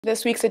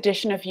This week's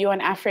edition of You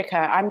and Africa,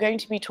 I'm going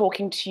to be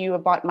talking to you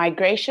about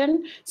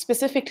migration,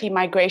 specifically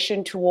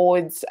migration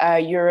towards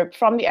Europe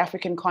from the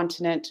African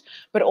continent,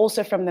 but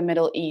also from the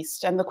Middle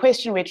East. And the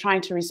question we're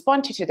trying to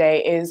respond to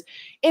today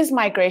is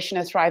migration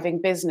a thriving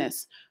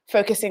business?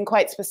 Focusing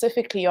quite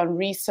specifically on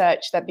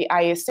research that the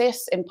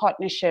ISS, in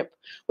partnership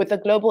with the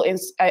Global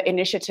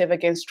Initiative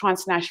Against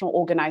Transnational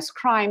Organized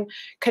Crime,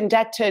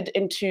 conducted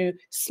into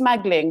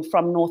smuggling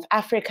from North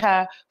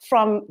Africa,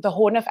 from the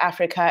Horn of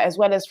Africa, as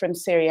well as from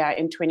Syria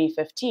in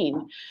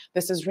 2015.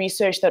 This is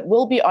research that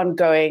will be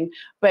ongoing,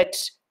 but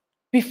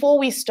before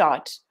we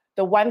start,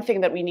 the one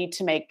thing that we need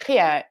to make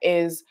clear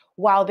is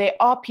while there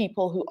are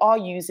people who are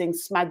using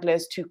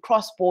smugglers to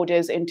cross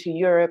borders into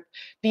Europe,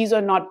 these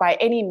are not by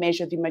any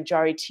measure the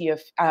majority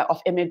of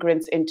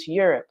immigrants into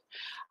Europe.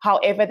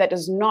 However, that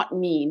does not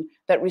mean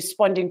that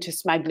responding to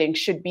smuggling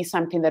should be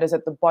something that is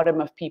at the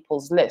bottom of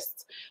people's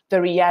lists.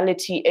 The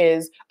reality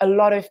is a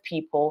lot of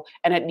people,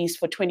 and at least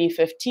for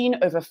 2015,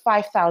 over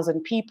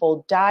 5,000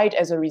 people died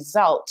as a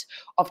result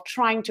of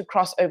trying to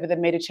cross over the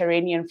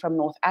Mediterranean from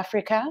North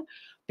Africa.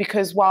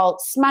 Because while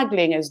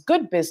smuggling is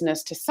good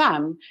business to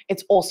some,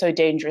 it's also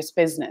dangerous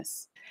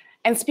business.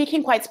 And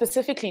speaking quite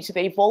specifically to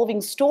the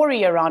evolving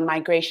story around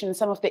migration,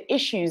 some of the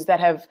issues that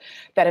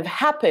have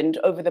happened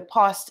over the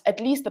past, at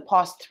least the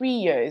past 3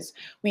 years,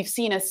 we've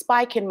seen a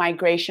spike in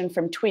migration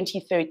from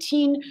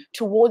 2013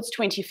 towards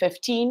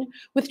 2015,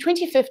 with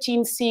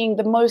 2015 seeing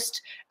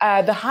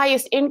the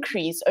highest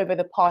increase over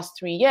the past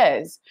 3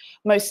 years.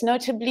 Most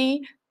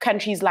notably,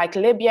 countries like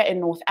Libya in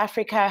North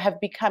Africa have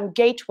become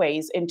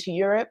gateways into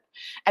Europe.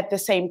 At the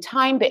same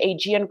time, the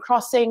Aegean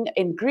crossing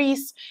in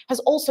Greece has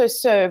also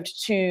served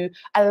to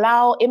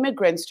allow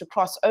immigrants to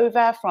cross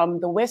over from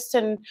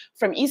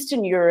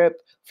Eastern Europe,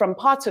 from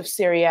parts of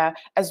Syria,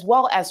 as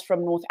well as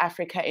from North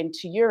Africa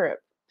into Europe.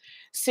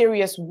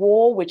 Syria's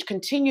war, which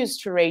continues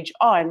to rage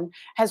on,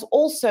 has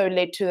also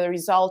led to the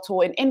result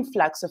or an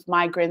influx of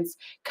migrants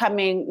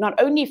coming not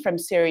only from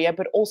Syria,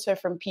 but also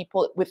from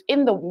people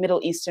within the Middle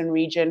Eastern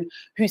region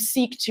who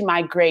seek to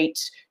migrate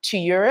to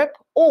Europe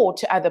or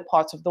to other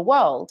parts of the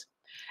world.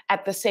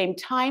 At the same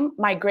time,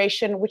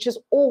 migration, which has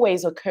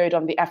always occurred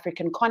on the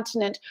African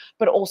continent,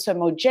 but also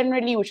more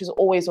generally, which has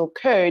always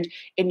occurred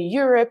in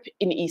Europe,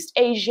 in East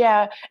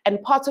Asia,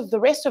 and parts of the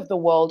rest of the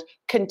world,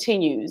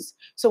 continues.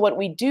 So what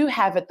we do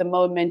have at the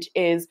moment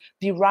is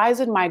the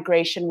rise in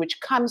migration, which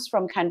comes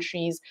from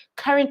countries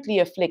currently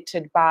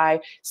afflicted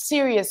by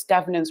serious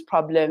governance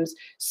problems,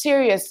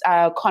 serious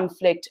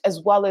conflict,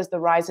 as well as the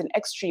rise in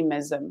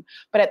extremism.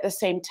 But at the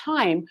same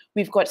time,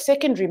 we've got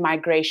secondary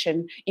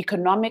migration,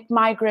 economic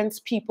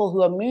migrants, people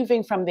who are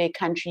moving from their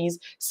countries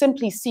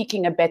simply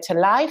seeking a better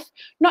life,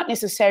 not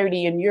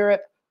necessarily in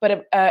Europe,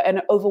 but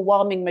an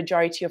overwhelming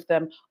majority of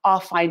them are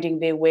finding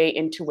their way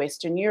into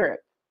Western Europe.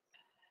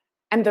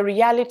 And the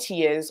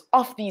reality is,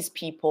 of these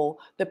people,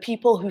 the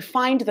people who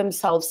find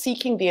themselves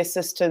seeking the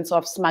assistance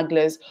of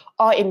smugglers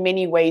are in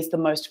many ways the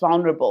most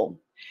vulnerable.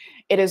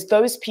 It is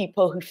those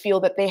people who feel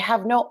that they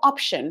have no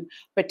option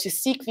but to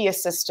seek the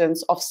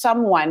assistance of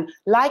someone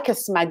like a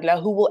smuggler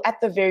who will at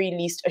the very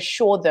least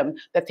assure them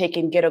that they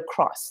can get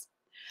across.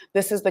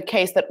 This is the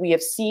case that we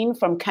have seen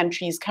from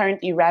countries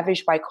currently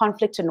ravaged by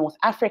conflict in North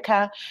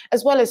Africa,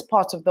 as well as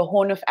parts of the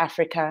Horn of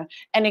Africa,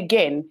 and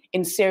again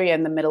in Syria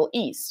and the Middle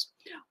East,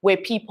 where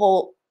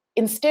people,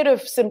 instead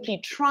of simply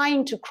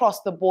trying to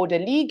cross the border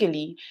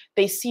legally,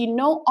 they see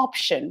no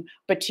option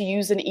but to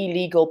use an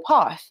illegal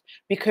path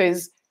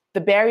because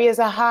the barriers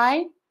are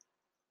high,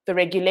 the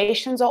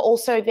regulations are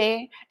also there,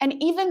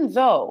 and even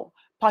though,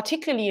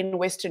 particularly in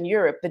Western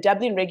Europe, the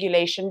Dublin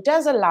regulation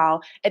does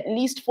allow, at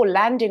least for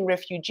landing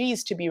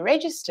refugees, to be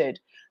registered,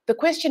 the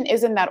question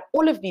isn't that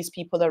all of these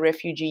people are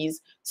refugees.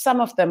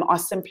 Some of them are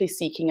simply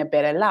seeking a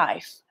better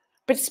life.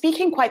 But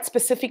speaking quite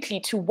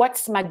specifically to what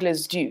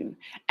smugglers do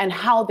and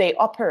how they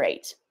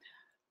operate,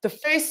 the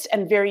first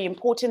and very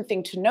important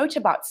thing to note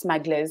about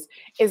smugglers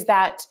is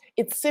that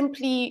it's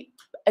simply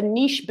a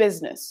niche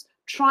business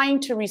trying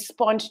to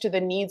respond to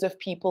the needs of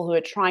people who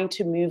are trying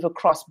to move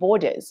across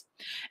borders.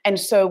 And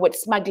so what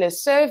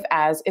smugglers serve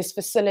as is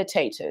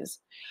facilitators.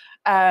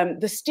 The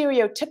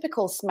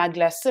stereotypical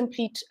smuggler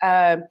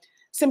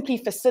simply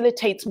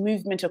facilitates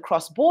movement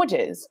across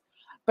borders,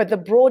 but the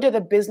broader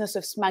the business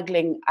of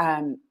smuggling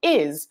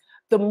is,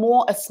 the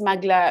more a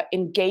smuggler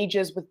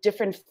engages with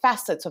different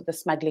facets of the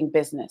smuggling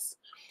business.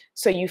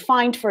 So you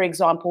find, for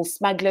example,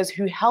 smugglers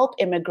who help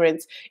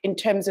immigrants in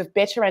terms of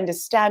better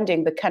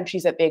understanding the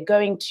countries that they're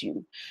going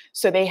to.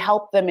 So they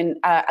help them in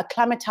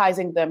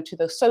acclimatizing them to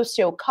the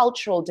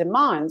socio-cultural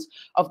demands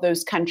of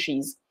those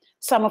countries.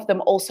 Some of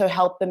them also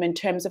help them in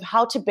terms of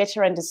how to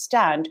better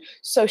understand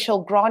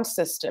social grant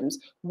systems,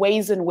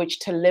 ways in which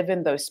to live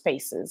in those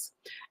spaces.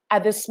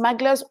 Other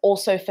smugglers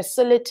also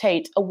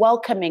facilitate a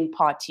welcoming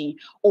party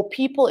or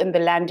people in the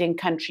landing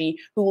country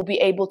who will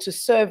be able to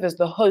serve as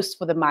the host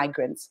for the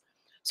migrants.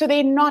 So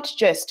they're not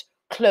just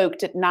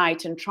cloaked at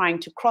night and trying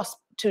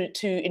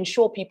to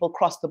ensure people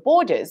cross the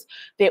borders.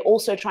 They're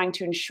also trying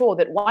to ensure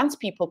that once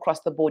people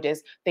cross the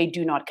borders, they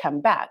do not come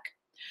back.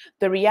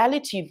 The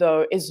reality,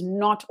 though, is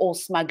not all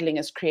smuggling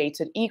is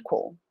created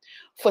equal.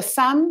 For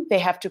some, they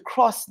have to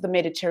cross the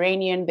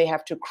Mediterranean, they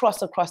have to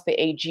cross across the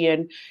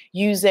Aegean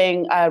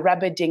using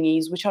rubber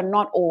dinghies, which are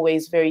not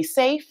always very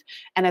safe,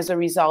 and as a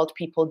result,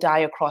 people die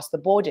across the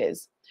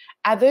borders.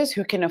 Others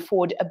who can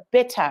afford a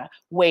better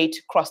way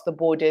to cross the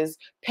borders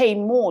pay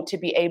more to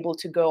be able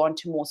to go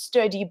onto more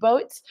sturdy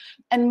boats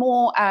and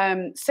more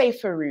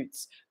safer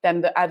routes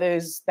than the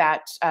others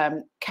that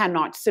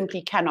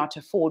simply cannot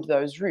afford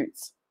those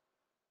routes.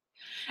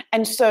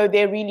 And so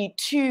there are really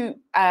two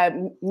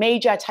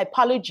major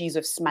typologies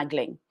of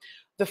smuggling.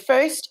 The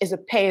first is a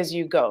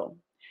pay-as-you-go.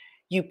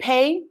 You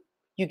pay,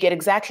 you get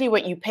exactly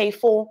what you pay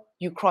for,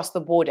 you cross the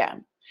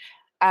border.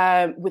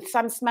 With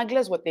some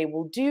smugglers, what they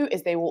will do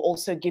is they will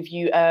also give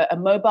you a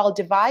mobile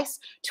device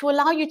to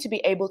allow you to be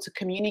able to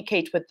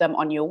communicate with them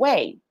on your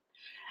way.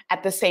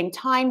 At the same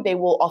time, they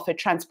will offer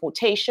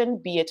transportation,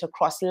 be it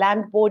across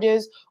land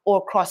borders or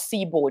across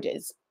sea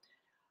borders.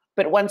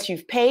 But once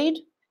you've paid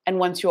and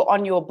once you're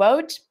on your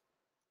boat,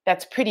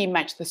 that's pretty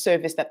much the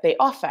service that they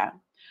offer.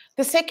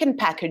 The second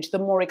package, the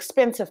more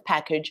expensive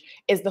package,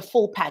 is the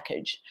full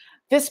package.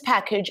 This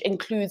package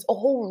includes a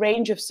whole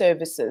range of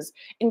services,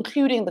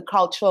 including the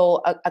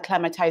cultural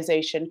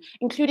acclimatization,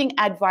 including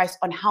advice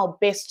on how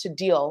best to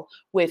deal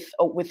with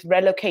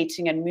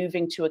relocating and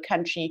moving to a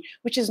country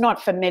which is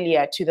not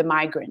familiar to the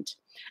migrant.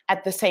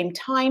 At the same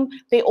time,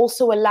 they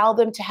also allow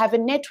them to have a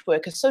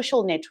network, a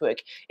social network,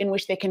 in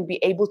which they can be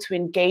able to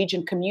engage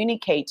and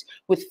communicate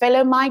with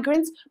fellow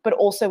migrants, but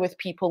also with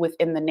people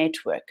within the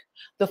network.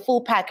 The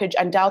full package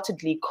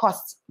undoubtedly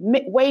costs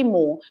way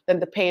more than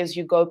the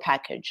pay-as-you-go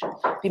package.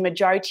 The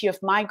majority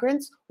of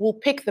migrants will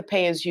pick the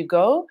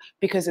pay-as-you-go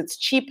because it's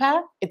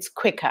cheaper, it's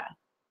quicker.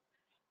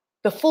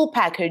 The full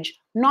package,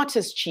 not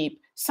as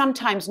cheap,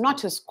 sometimes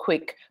not as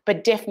quick,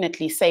 but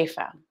definitely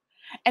safer.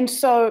 And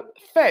so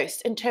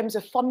first, in terms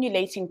of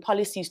formulating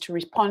policies to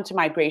respond to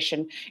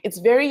migration, it's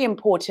very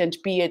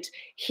important, be it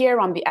here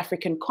on the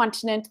African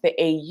continent, the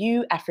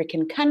AU,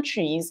 African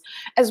countries,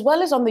 as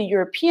well as on the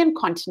European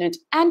continent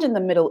and in the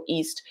Middle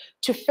East,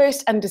 to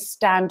first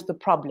understand the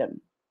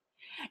problem.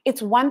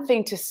 It's one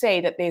thing to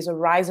say that there's a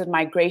rise in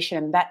migration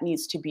and that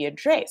needs to be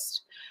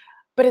addressed.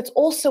 But it's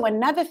also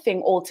another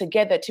thing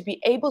altogether to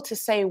be able to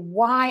say,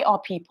 why are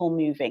people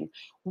moving?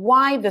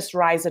 Why this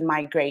rise in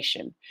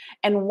migration?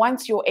 And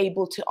once you're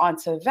able to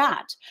answer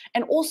that,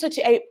 and also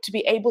to be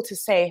able to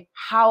say,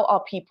 how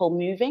are people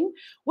moving?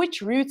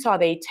 Which routes are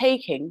they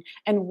taking?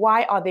 And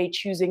why are they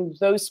choosing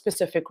those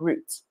specific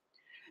routes?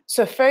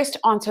 So first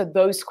answer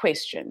those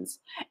questions.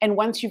 And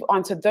once you've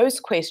answered those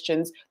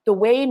questions, the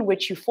way in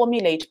which you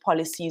formulate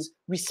policies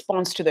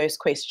responds to those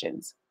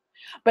questions.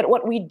 But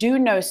what we do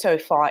know so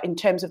far in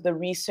terms of the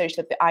research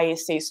that the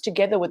ISS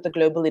together with the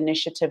Global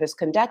Initiative has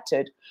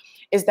conducted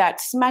is that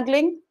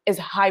smuggling is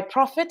high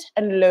profit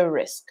and low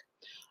risk.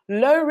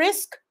 Low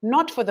risk,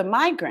 not for the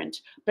migrant,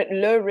 but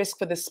low risk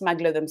for the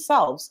smuggler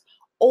themselves.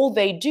 All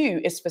they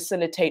do is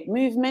facilitate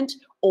movement.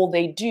 All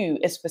they do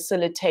is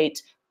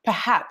facilitate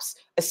perhaps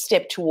a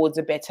step towards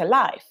a better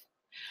life.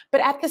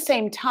 But at the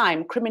same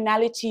time,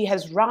 criminality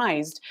has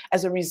risen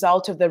as a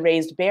result of the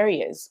raised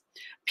barriers.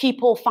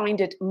 People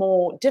find it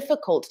more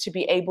difficult to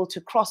be able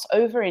to cross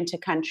over into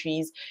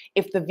countries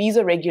if the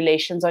visa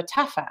regulations are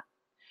tougher.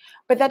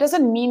 But that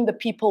doesn't mean that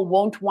people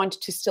won't want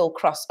to still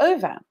cross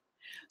over.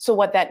 So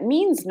what that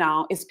means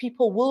now is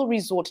people will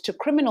resort to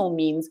criminal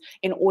means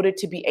in order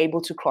to be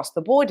able to cross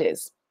the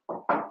borders.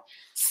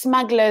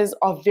 Smugglers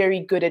are very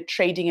good at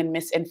trading in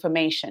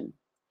misinformation.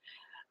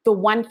 The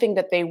one thing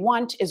that they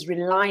want is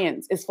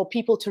reliance, is for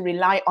people to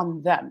rely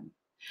on them.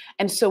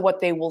 And so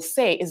what they will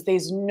say is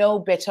there's no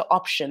better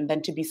option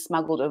than to be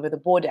smuggled over the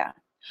border.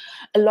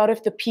 A lot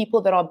of the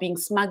people that are being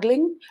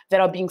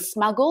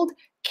smuggled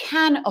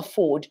can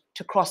afford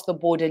to cross the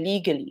border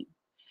legally,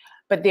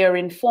 but they are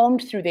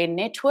informed through their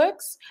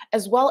networks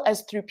as well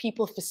as through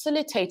people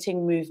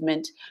facilitating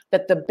movement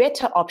that the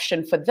better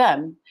option for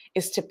them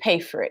is to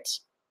pay for it.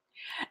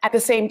 At the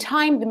same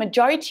time, the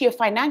majority of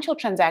financial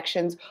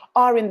transactions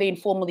are in the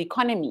informal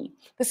economy.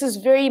 This is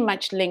very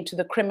much linked to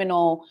the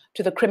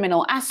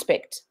criminal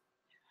aspect.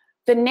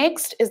 The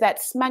next is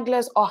that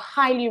smugglers are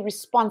highly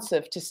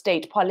responsive to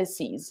state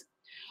policies.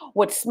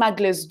 What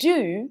smugglers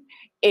do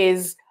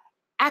is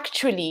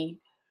actually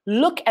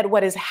look at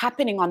what is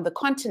happening on the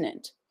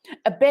continent.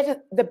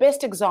 The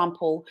best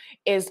example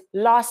is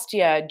last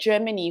year,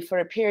 Germany, for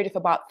a period of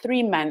about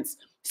 3 months,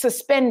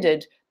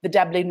 suspended the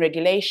Dublin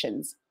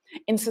regulations.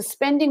 In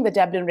suspending the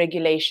Dublin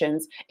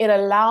regulations, it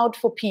allowed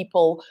for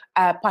people,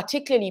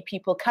 particularly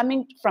people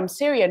coming from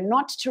Syria,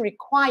 not to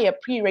require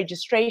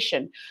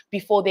pre-registration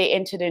before they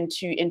entered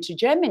into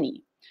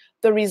Germany.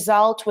 The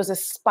result was a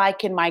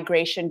spike in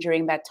migration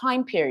during that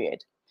time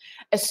period.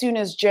 As soon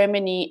as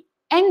Germany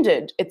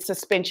ended its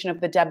suspension of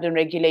the Dublin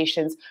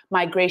regulations,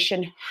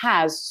 migration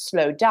has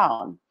slowed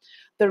down.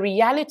 The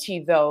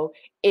reality, though,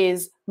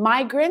 is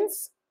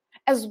migrants,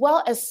 as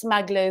well as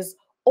smugglers,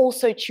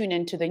 also tune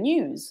into the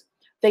news.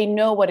 They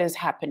know what is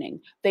happening.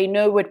 They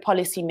know what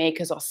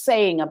policymakers are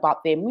saying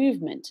about their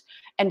movement.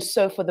 And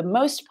so for the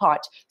most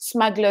part,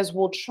 smugglers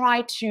will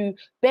try to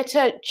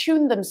better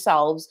tune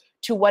themselves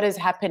to what is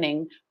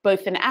happening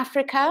both in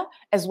Africa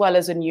as well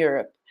as in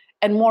Europe.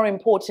 And more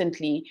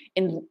importantly,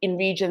 in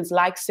regions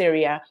like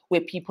Syria,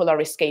 where people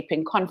are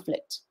escaping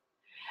conflict.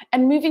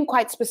 And moving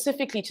quite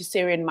specifically to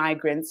Syrian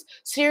migrants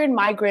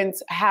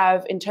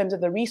have, in terms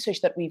of the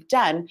research that we've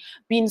done,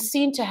 been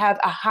seen to have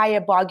a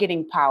higher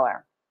bargaining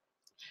power,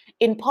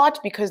 in part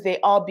because they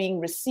are being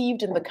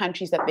received in the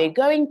countries that they're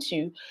going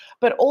to,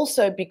 but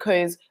also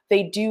because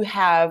they do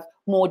have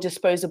more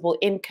disposable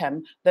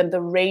income than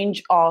the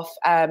range of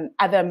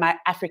other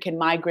African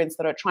migrants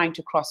that are trying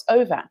to cross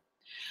over.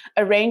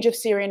 A range of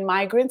Syrian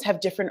migrants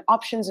have different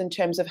options in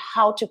terms of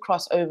how to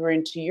cross over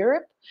into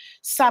Europe.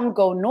 Some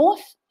go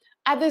north,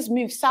 others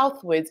move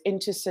southwards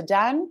into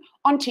Sudan,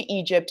 onto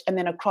Egypt, and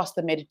then across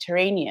the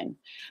Mediterranean.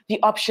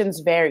 The options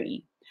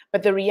vary.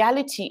 But the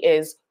reality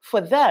is, for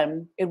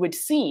them, it would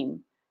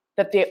seem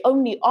that their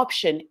only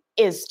option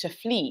is to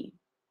flee.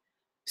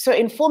 So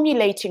in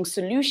formulating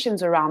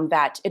solutions around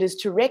that, it is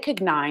to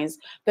recognize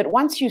that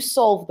once you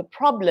solve the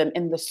problem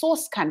in the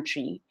source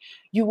country,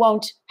 you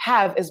won't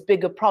have as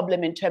big a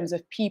problem in terms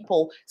of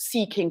people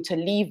seeking to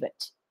leave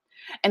it.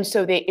 And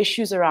so there are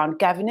issues around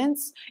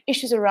governance,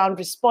 issues around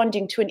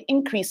responding to an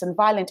increase in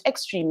violent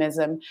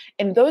extremism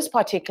in those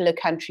particular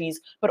countries,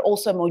 but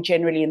also more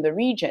generally in the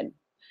region.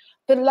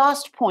 The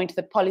last point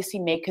that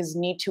policymakers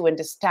need to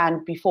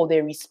understand before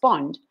they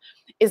respond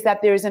is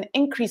that there is an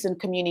increase in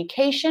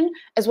communication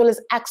as well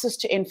as access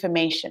to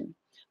information.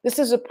 This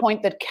is a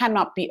point that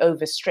cannot be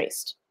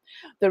overstressed.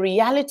 The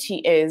reality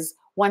is,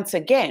 once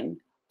again,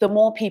 the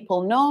more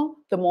people know,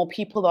 the more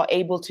people are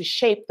able to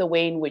shape the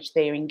way in which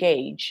they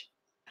engage.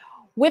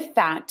 With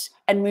that,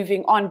 and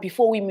moving on,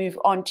 before we move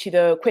on to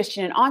the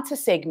question and answer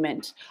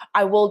segment,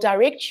 I will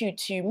direct you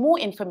to more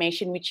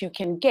information which you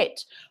can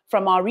get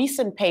from our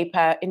recent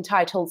paper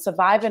entitled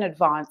Survive and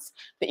Advance,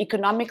 the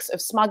Economics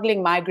of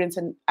Smuggling Migrants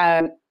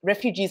and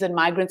Refugees and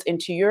Migrants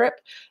into Europe,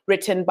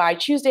 written by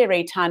Tuesday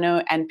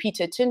Reitano and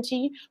Peter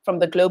Tinti from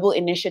the Global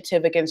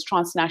Initiative Against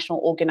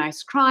Transnational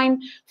Organized Crime,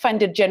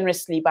 funded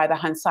generously by the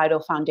Hans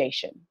Seidel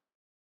Foundation.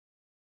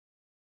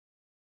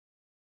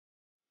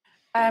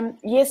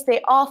 Yes, there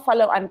are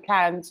follow-on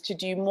plans to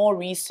do more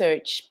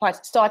research,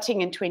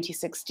 starting in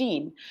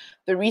 2016.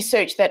 The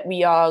research that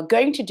we are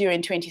going to do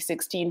in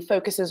 2016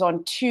 focuses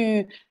on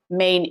two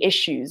main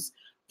issues.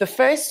 The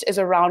first is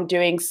around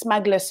doing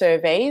smuggler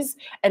surveys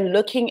and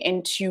looking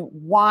into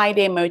why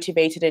they're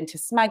motivated into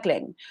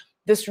smuggling.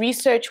 This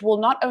research will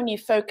not only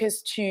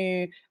focus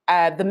to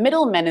the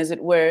middlemen, as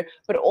it were,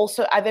 but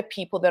also other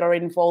people that are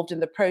involved in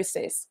the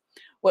process.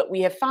 What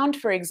we have found,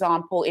 for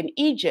example, in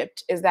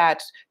Egypt is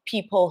that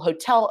people,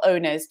 hotel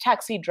owners,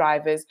 taxi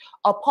drivers,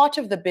 are part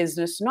of the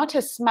business, not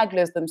as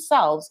smugglers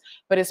themselves,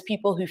 but as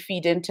people who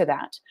feed into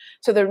that.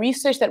 So the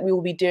research that we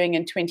will be doing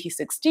in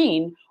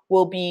 2016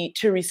 will be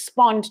to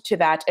respond to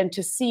that and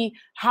to see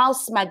how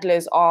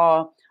smugglers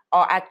are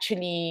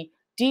actually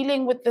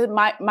dealing with the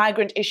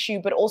migrant issue,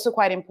 but also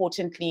quite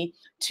importantly,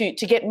 to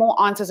get more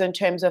answers in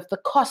terms of the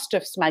cost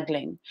of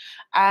smuggling.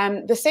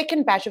 The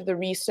second batch of the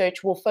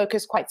research will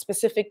focus quite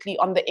specifically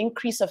on the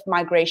increase of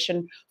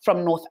migration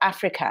from North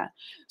Africa.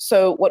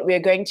 So what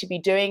we're going to be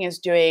doing is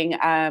doing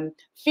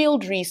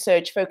field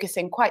research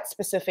focusing quite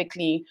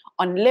specifically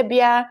on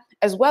Libya,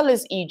 as well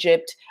as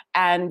Egypt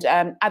and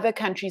other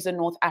countries in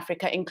North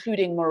Africa,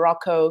 including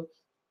Morocco,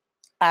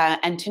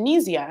 and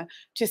Tunisia,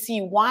 to see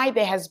why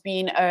there has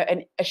been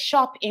a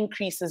sharp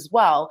increase as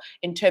well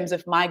in terms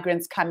of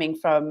migrants coming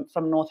from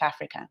North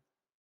Africa.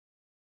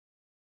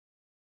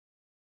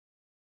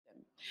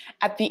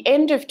 At the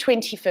end of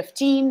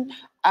 2015,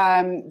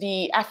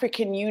 the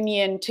African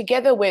Union,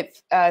 together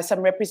with some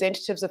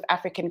representatives of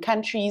African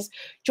countries,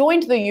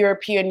 joined the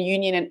European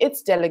Union and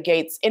its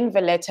delegates in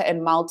Valletta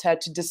and Malta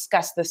to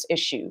discuss this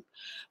issue.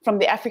 From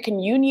the African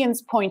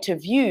Union's point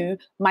of view,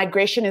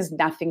 migration is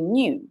nothing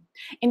new.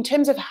 In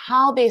terms of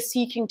how they're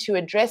seeking to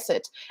address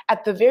it,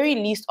 at the very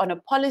least on a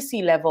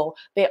policy level,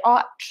 they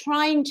are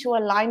trying to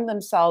align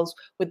themselves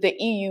with the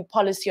EU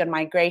policy on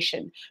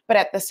migration. But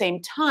at the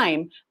same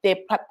time, their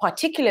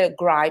particular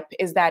gripe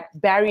is that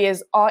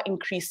barriers are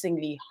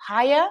increasingly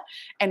higher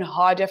and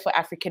harder for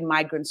African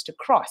migrants to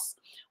cross.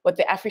 What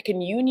the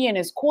African Union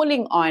is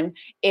calling on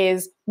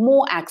is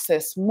more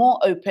access, more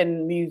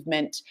open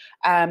movement,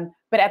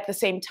 but at the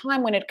same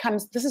time, when it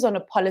comes, this is on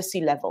a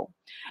policy level.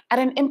 At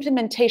an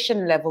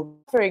implementation level,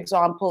 for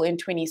example, in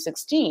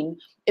 2016,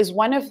 is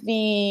one of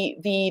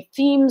the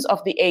themes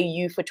of the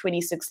AU for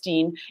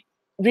 2016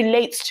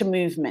 relates to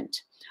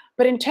movement.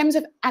 But in terms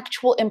of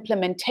actual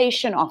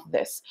implementation of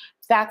this,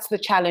 that's the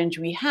challenge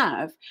we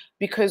have,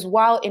 because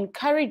while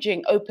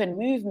encouraging open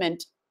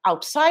movement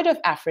outside of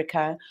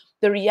Africa,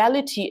 the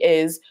reality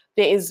is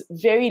there is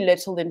very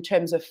little in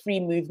terms of free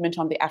movement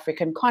on the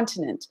African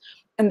continent.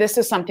 And this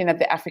is something that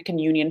the African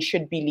Union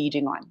should be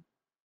leading on.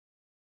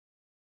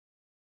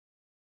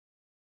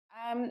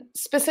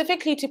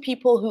 Specifically to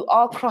people who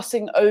are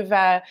crossing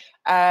over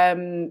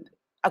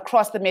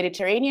across the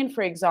Mediterranean,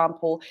 for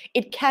example,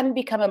 it can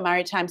become a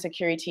maritime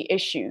security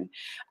issue.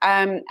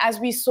 As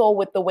we saw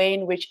with the way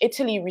in which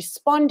Italy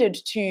responded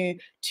to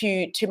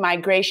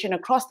migration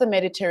across the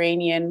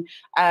Mediterranean,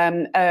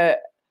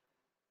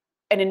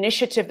 an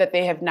initiative that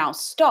they have now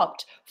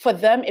stopped. For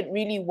them, it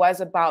really was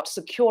about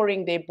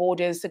securing their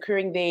borders,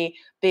 securing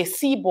their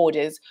sea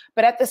borders,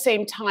 but at the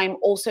same time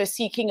also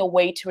seeking a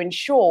way to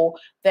ensure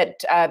that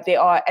there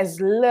are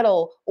as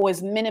little or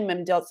as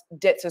minimum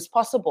debts as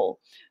possible.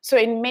 So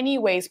in many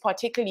ways,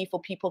 particularly for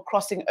people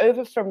crossing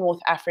over from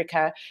North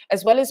Africa,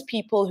 as well as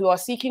people who are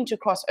seeking to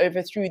cross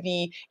over through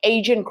the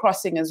Aegean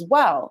crossing as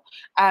well,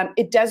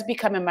 it does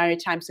become a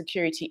maritime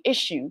security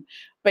issue.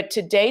 But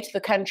to date,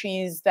 the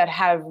countries that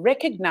have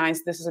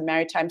recognized this as a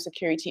maritime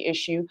security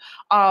issue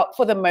are,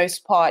 for the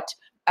most part,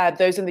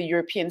 those on the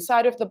European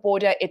side of the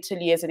border,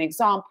 Italy as an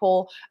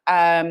example,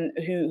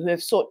 who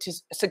have sought to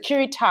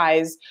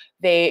securitize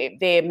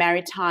their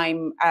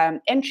maritime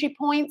entry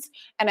points.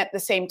 And at the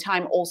same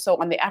time, also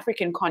on the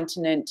African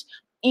continent,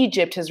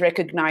 Egypt has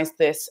recognized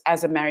this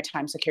as a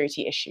maritime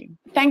security issue.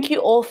 Thank you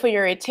all for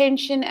your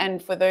attention,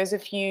 and for those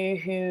of you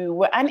who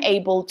were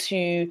unable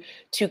to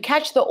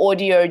catch the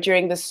audio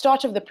during the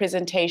start of the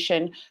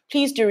presentation,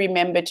 please do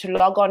remember to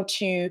log on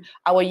to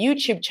our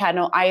YouTube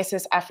channel,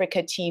 ISS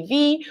Africa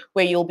TV,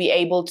 where you'll be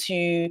able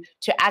to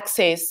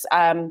access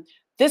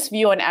this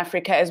view on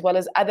Africa, as well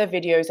as other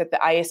videos that the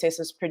ISS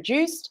has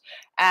produced.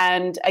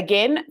 And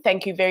again,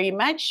 thank you very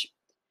much.